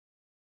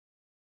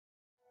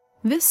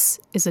This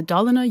is a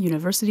Dalarna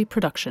University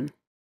production.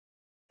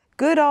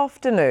 Good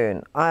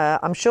afternoon.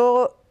 I'm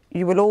sure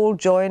you will all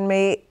join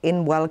me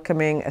in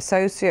welcoming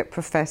Associate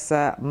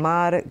Professor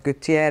Mar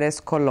Gutierrez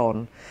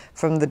Colon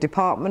from the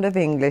Department of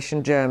English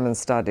and German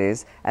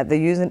Studies at the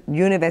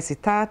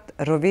Universitat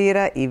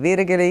Rovira i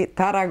Virgili,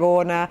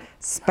 Tarragona,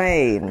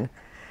 Spain.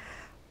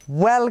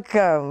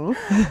 Welcome.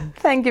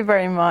 Thank you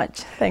very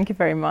much. Thank you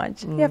very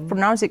much. You have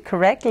pronounced it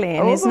correctly,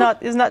 and it's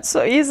not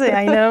so easy,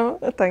 I know.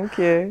 Thank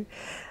you.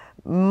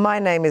 My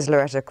name is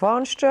Loretta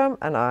Kvarnström,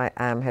 and I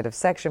am Head of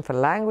Section for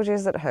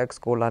Languages at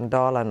Högskolan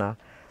Dalarna.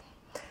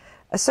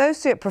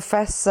 Associate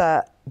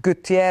Professor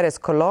Gutierrez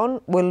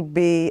Colon will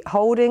be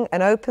holding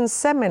an open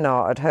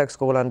seminar at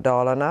Högskolan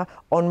Dalarna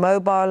on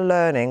mobile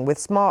learning with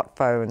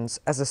smartphones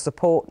as a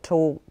support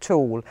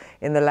tool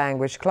in the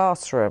language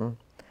classroom.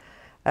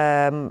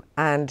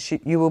 And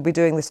you will be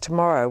doing this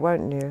tomorrow,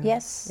 won't you?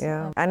 Yes.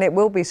 Yeah. And it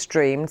will be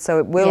streamed, so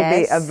it will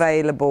be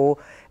available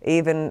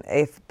even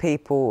if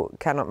people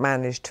cannot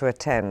manage to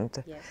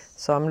attend. Yes.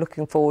 So I'm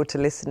looking forward to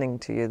listening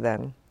to you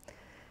then.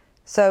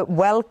 So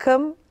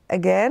welcome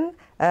again.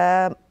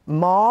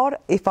 Mar,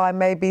 if I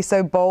may be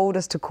so bold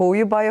as to call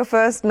you by your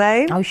first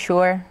name. Oh,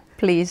 sure.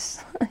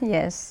 Please.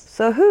 Yes.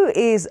 So who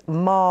is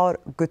Mar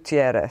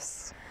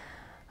Gutierrez?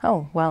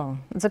 Oh, well,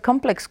 it's a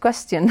complex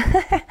question.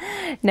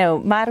 No,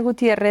 Mar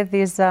Gutierrez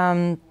is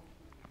an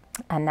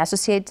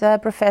associate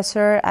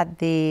professor at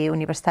the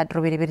Universitat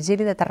Rovira i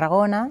Virgili de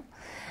Tarragona.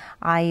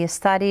 I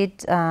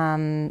studied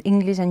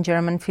English and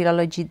German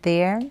philology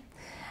there,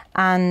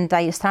 and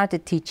I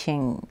started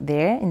teaching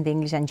there in the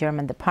English and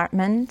German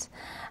department.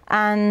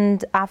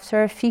 And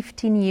after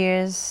 15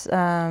 years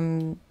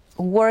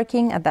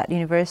working at that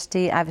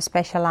university, I've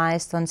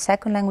specialized on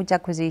second language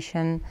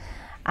acquisition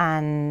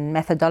and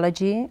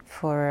methodology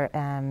for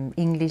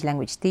English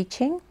language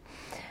teaching.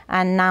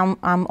 And now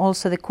I'm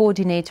also the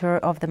coordinator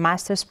of the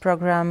master's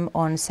program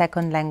on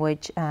second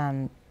language,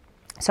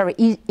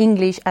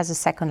 English as a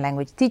second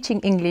language, teaching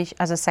English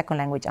as a second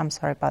language. I'm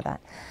sorry about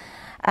that.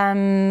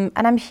 And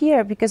I'm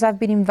here because I've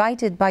been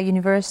invited by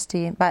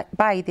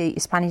the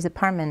Spanish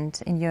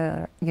department in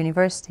your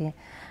university,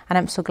 and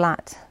I'm so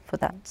glad for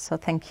that. So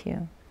thank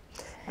you.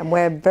 And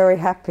we're very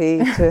happy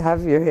to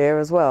have you here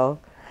as well.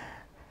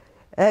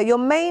 Your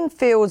main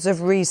fields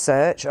of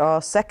research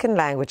are second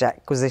language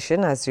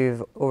acquisition, as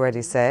you've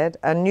already said,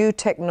 and new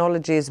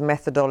technologies,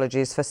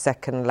 methodologies for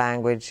second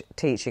language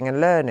teaching and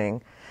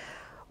learning.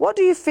 What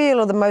do you feel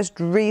are the most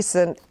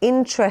recent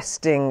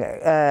interesting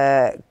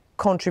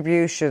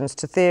contributions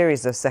to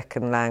theories of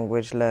second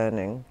language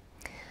learning?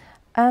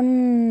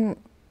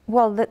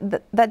 Well,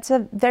 that's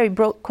a very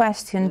broad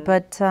question,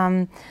 but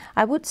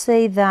I would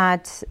say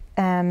that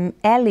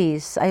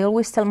Ellis, I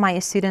always tell my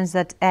students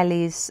that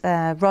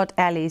Rod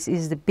Ellis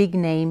is the big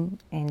name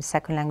in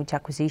second language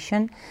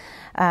acquisition.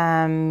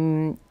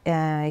 He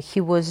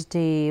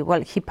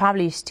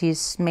published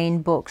his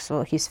main books,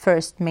 or his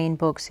first main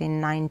books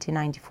in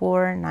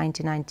 1994,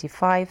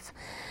 1995.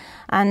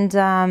 And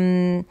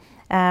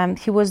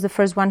he was the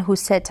first one who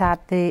set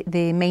up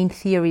the main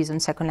theories on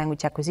second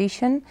language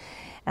acquisition.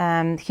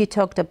 He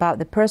talked about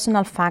the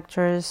personal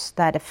factors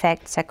that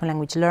affect second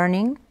language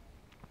learning.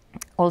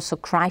 Also,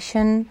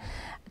 Krashen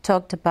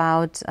talked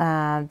about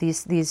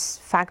these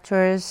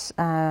factors,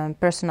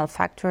 personal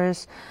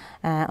factors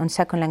on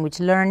second language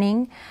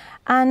learning.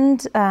 And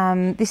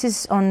this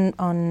is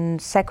on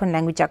second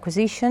language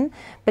acquisition.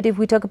 But if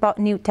we talk about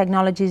new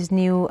technologies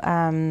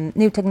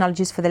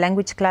for the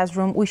language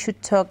classroom, we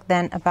should talk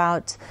then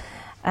about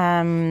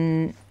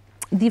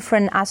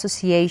different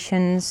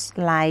associations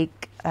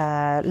like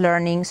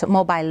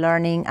mobile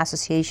learning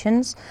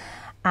associations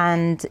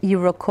and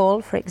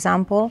Eurocall, for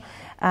example.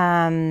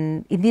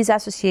 In these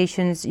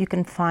associations, you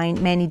can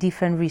find many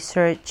different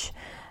research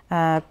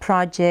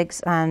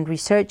projects and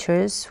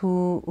researchers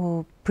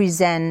who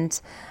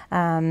present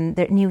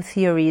their new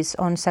theories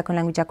on second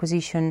language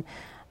acquisition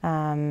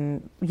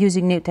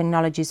using new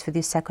technologies for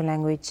this second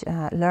language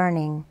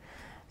learning.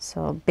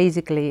 So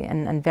basically,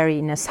 and very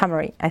in a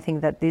summary, I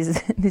think that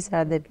these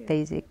are the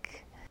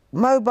basic.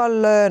 Mobile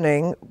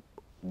learning,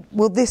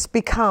 will this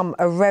become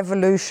a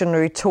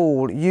revolutionary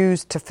tool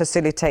used to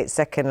facilitate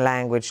second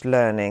language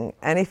learning?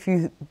 And if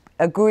you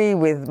agree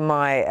with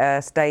my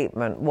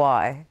statement,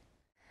 why?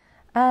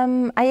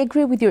 I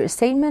agree with your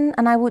statement,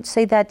 and I would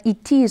say that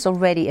it is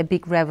already a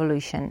big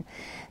revolution.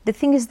 The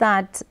thing is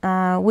that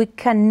we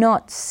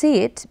cannot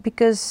see it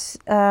because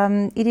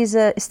it is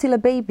still a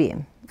baby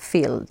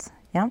field.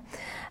 Yeah,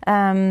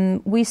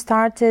 we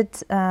started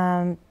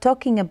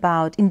talking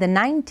about in the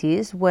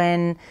 90s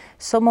when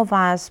some of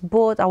us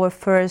bought our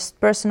first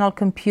personal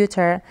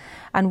computer,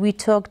 and we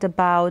talked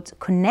about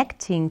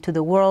connecting to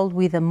the world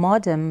with a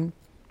modem.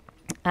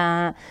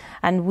 And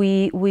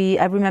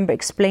I remember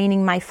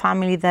explaining my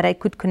family that I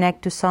could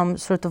connect to some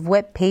sort of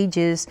web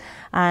pages,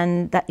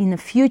 and that in the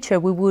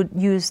future we would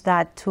use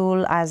that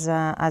tool as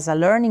a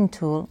learning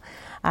tool.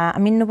 I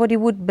mean, nobody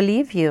would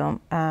believe you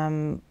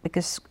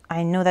because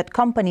I know that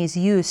companies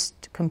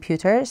used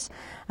computers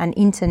and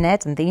the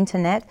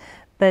internet,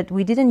 but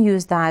we didn't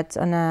use that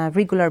on a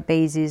regular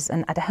basis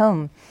and at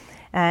home.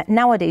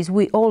 Nowadays,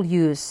 we all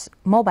use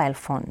mobile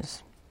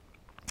phones,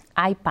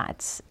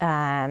 iPads,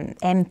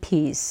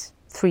 MPs,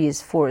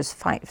 3s, 4s,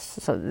 5s,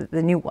 so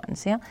the new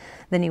ones,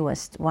 the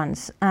newest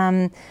ones.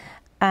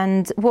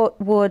 And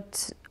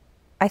what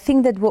I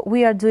think that what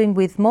we are doing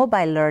with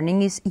mobile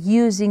learning is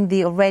using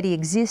the already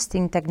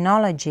existing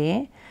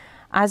technology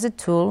as a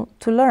tool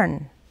to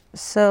learn.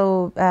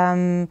 So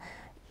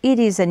it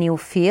is a new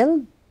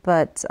field,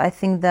 but I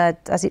think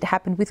that as it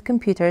happened with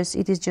computers,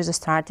 it is just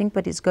starting,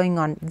 but it's going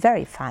on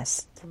very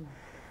fast.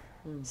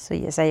 So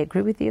yes, I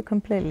agree with you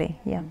completely.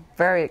 Yeah.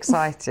 Very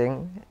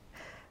exciting.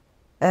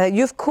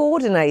 You've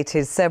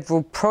coordinated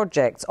several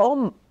projects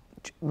on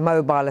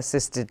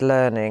mobile-assisted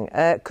learning.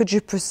 Could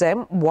you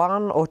present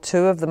one or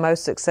two of the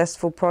most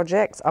successful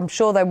projects? I'm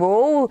sure they were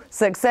all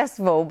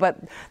successful, but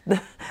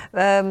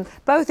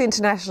both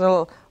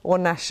international or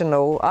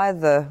national,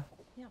 either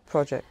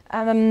project.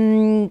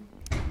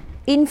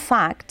 In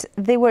fact,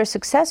 they were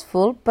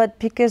successful, but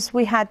because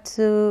we had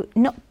to...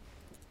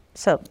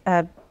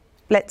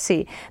 let's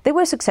see. They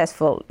were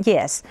successful,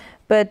 yes,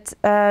 but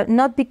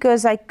not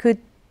because I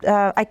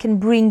can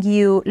bring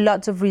you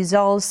lots of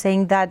results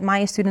saying that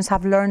my students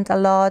have learned a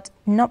lot,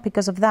 not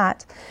because of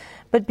that,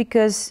 but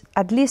because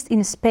at least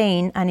in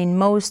Spain and in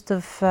most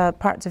of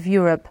parts of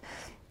Europe,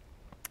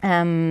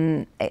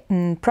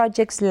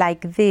 projects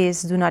like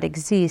this do not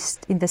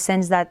exist, in the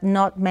sense that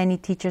not many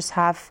teachers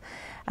have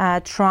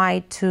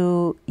tried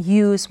to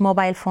use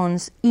mobile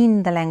phones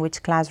in the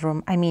language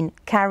classroom. I mean,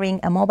 carrying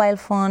a mobile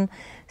phone,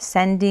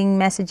 sending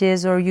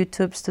messages or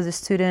YouTubes to the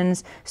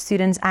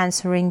students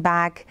answering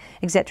back,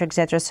 etc.,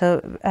 etc. So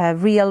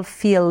real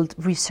field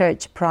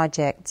research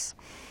projects.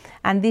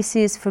 And this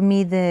is, for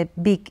me, the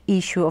big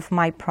issue of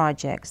my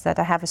projects, that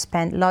I have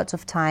spent lots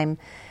of time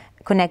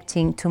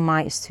connecting to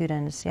my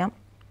students. Yeah.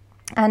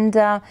 And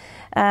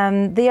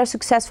they are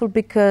successful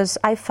because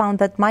I found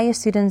that my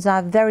students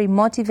are very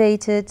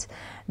motivated.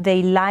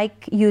 They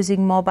like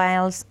using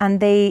mobiles, and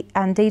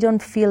they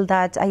don't feel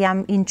that I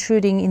am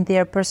intruding in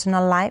their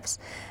personal lives.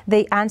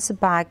 They answer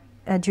back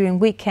during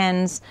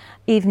weekends,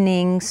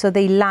 evenings, so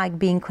they like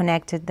being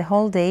connected the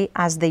whole day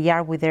as they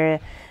are with their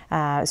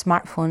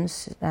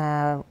smartphones,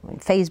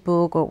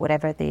 Facebook or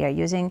whatever they are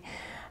using.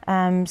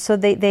 So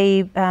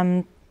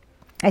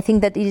I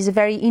think that it is a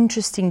very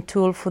interesting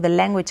tool for the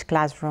language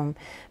classroom,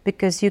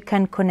 because you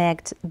can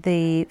connect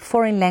the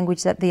foreign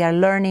language that they are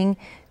learning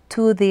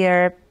to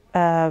their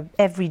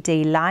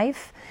everyday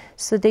life.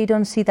 So they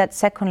don't see that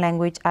second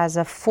language as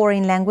a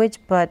foreign language,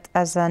 but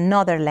as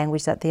another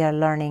language that they are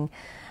learning.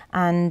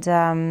 And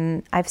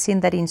I've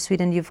seen that in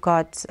Sweden you've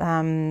got,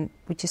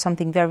 which is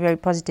something very, very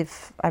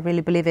positive, I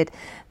really believe it,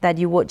 that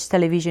you watch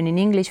television in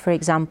English, for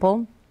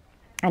example,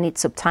 and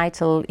it's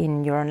subtitled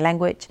in your own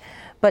language.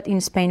 But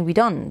in Spain we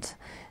don't.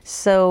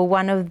 So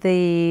one of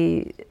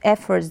the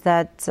efforts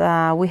that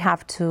we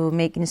have to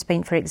make in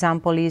Spain, for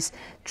example, is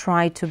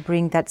try to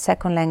bring that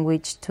second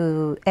language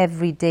to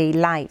everyday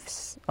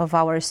lives of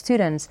our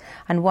students.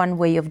 And one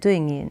way of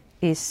doing it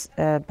is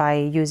by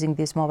using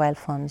these mobile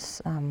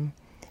phones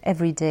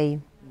every day.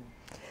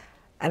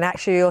 And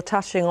actually you're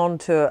touching on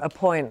to a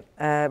point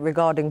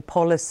regarding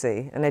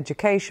policy and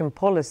education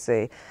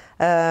policy.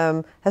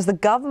 Has the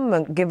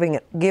government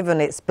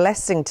given its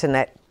blessing to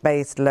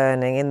net-based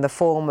learning in the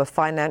form of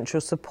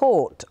financial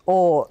support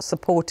or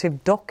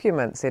supportive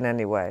documents in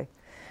any way?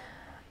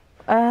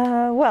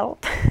 Well,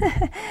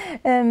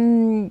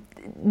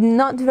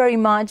 not very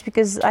much,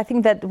 because I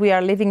think that we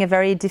are living a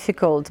very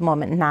difficult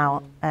moment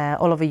now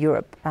all over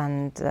Europe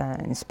and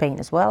in Spain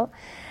as well.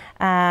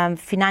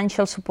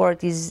 Financial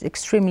support is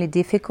extremely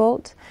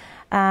difficult.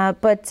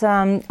 But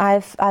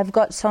I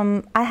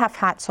have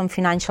had some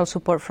financial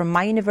support from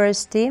my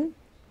university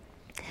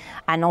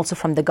and also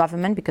from the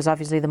government, because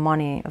obviously the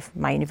money of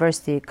my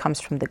university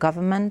comes from the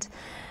government.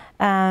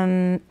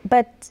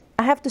 But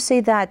I have to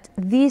say that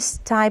these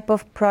type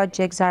of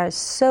projects are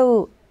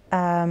so,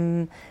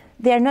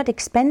 they are not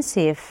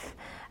expensive.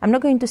 I'm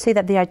not going to say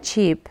that they are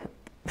cheap,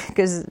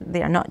 because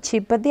they are not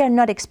cheap, but they are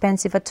not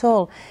expensive at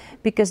all.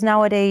 Because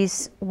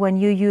nowadays, when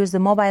you use the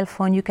mobile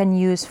phone, you can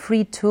use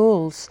free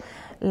tools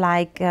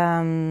like,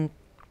 for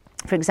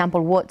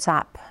example,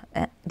 WhatsApp,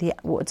 the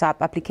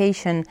WhatsApp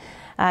application.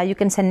 You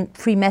can send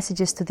free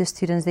messages to the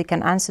students, they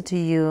can answer to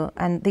you,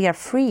 and they are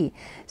free.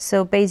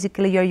 So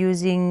basically you're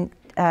using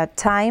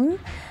time,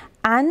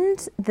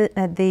 and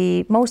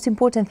the most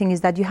important thing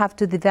is that you have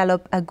to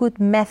develop a good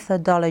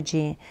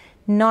methodology,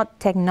 not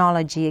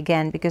technology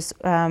again, because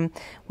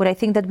what I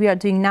think that we are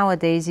doing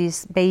nowadays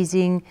is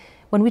basing...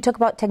 When we talk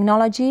about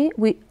technology,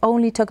 we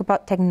only talk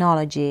about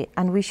technology,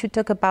 and we should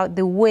talk about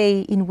the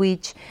way in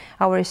which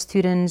our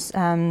students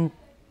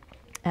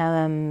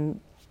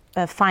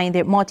find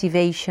their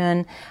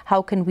motivation.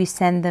 How can we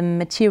send them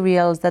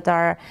materials that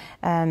are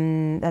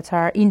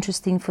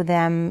interesting for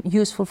them,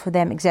 useful for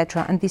them,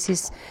 etc. And this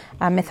is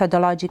a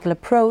methodological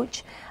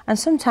approach. And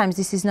sometimes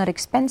this is not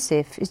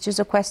expensive. It's just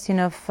a question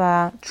of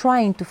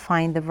trying to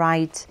find the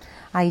right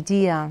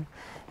idea.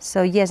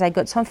 So yes, I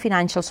got some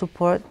financial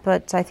support,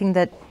 but I think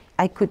that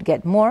I could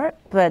get more,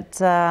 but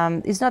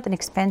it's not an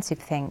expensive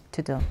thing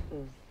to do.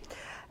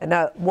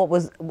 Now, what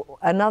was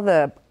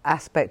another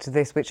aspect of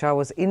this which I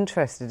was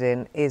interested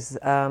in is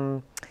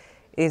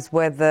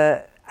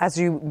whether, as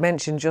you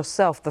mentioned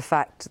yourself, the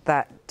fact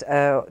that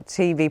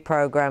TV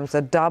programs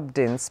are dubbed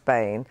in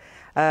Spain.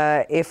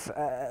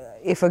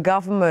 If a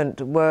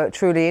government were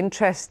truly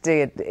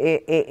interested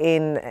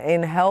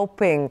in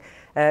helping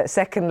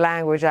second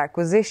language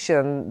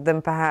acquisition,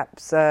 then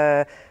perhaps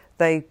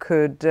they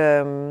could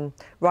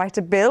write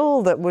a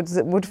bill that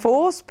would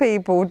force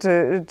people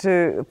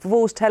to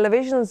force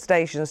television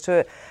stations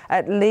to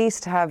at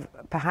least have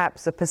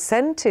perhaps a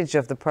percentage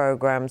of the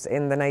programs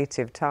in the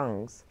native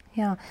tongues.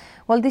 Yeah,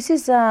 well, this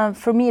is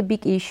for me a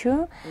big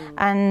issue,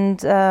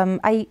 and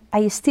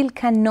I still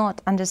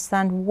cannot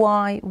understand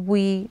why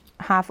we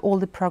have all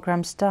the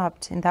programs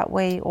dubbed in that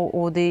way,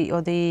 or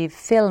the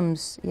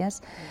films.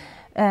 Yes,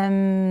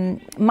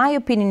 my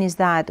opinion is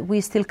that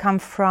we still come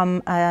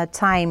from a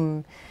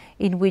time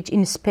in which,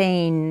 in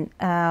Spain,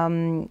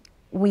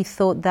 we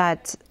thought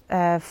that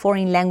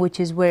foreign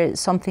languages were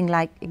something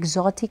like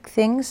exotic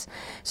things.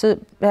 So,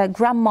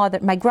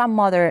 my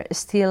grandmother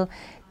still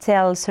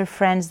tells her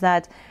friends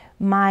that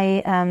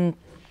my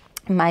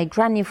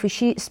granny,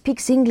 she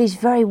speaks English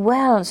very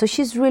well, so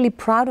she's really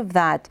proud of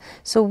that.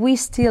 So we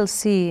still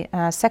see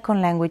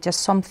second language as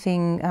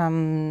something,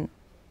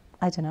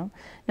 I don't know,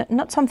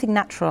 not something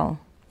natural,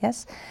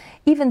 yes?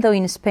 Even though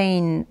in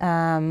Spain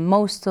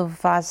most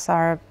of us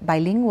are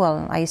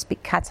bilingual, I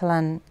speak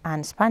Catalan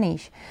and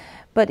Spanish,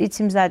 but it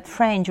seems that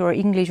French or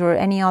English or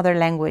any other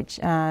language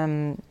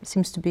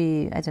seems to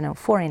be, I don't know,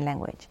 foreign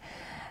language.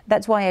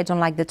 That's why I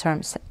don't like the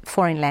term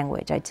foreign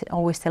language. I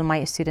always tell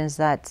my students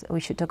that we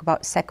should talk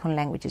about second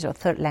languages or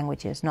third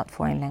languages, not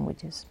foreign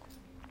languages.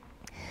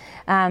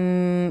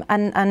 And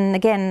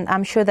again,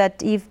 I'm sure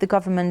that if the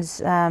governments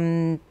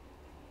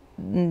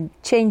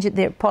changed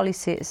their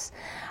policies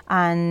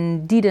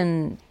and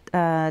didn't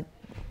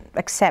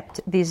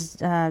accept these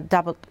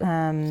double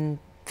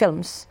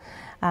films,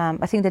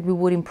 I think that we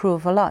would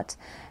improve a lot.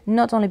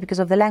 Not only because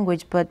of the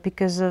language, but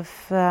because of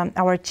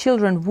our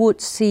children would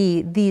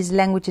see these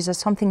languages as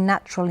something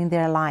natural in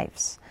their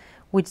lives,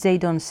 which they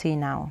don't see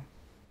now.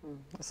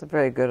 That's a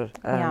very good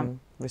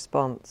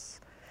response.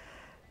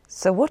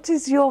 So what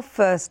is your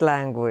first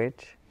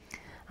language?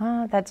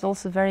 That's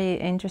also a very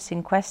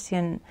interesting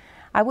question.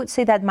 I would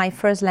say that my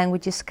first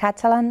language is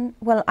Catalan.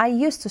 Well, I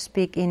used to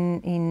speak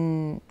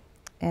in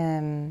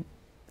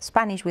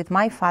Spanish with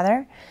my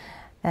father,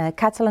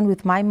 Catalan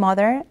with my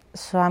mother,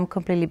 so I'm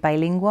completely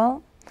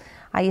bilingual.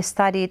 I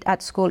studied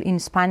at school in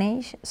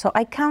Spanish, so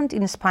I count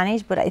in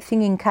Spanish, but I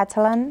think in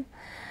Catalan.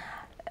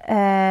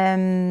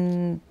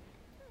 I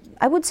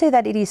would say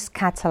that it is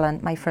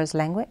Catalan, my first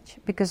language,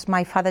 because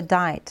my father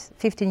died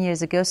 15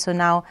 years ago, so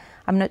now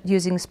I'm not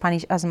using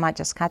Spanish as much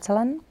as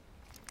Catalan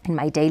in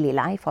my daily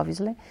life,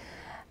 obviously.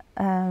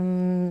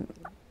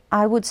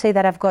 I would say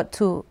that I've got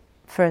two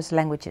first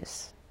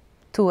languages,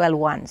 two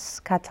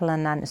L1s,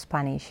 Catalan and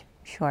Spanish,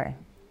 sure.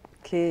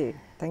 Okay,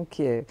 thank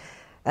you.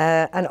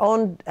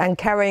 And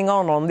carrying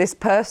on this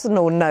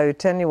personal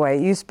note anyway,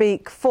 you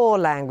speak 4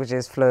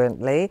 languages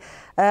fluently.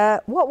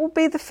 What will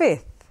be the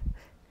 5th?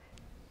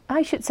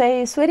 I should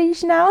say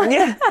Swedish now.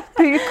 Yeah,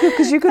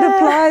 because you could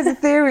apply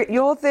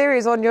your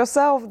theories on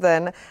yourself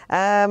then.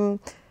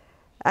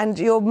 And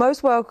you're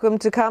most welcome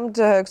to come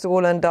to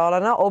Högskolan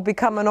Dalarna or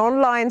become an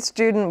online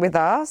student with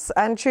us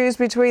and choose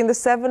between the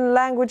 7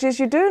 languages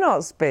you do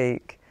not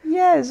speak.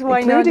 Yes, why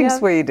including not? Yeah.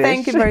 Swedish.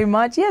 Thank you very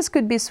much. Yes,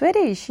 could be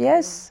Swedish,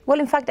 yes. Well,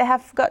 in fact, I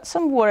have got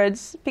some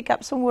words, pick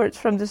up some words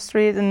from the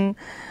street, and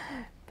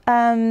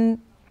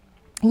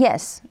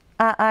yes,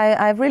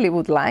 I really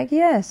would like,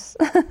 yes.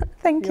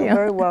 Thank you. You're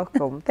very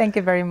welcome. Thank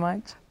you very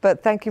much.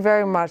 But thank you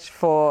very much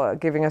for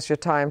giving us your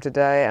time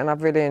today, and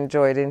I've really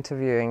enjoyed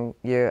interviewing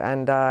you,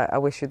 and I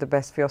wish you the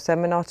best for your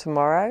seminar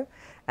tomorrow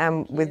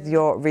and with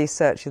your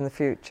research in the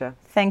future.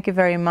 Thank you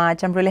very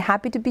much. I'm really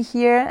happy to be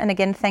here, and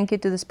again, thank you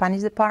to the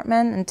Spanish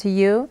department and to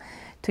you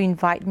to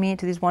invite me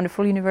to this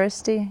wonderful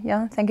university.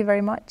 Yeah, thank you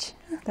very much.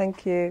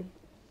 Thank you.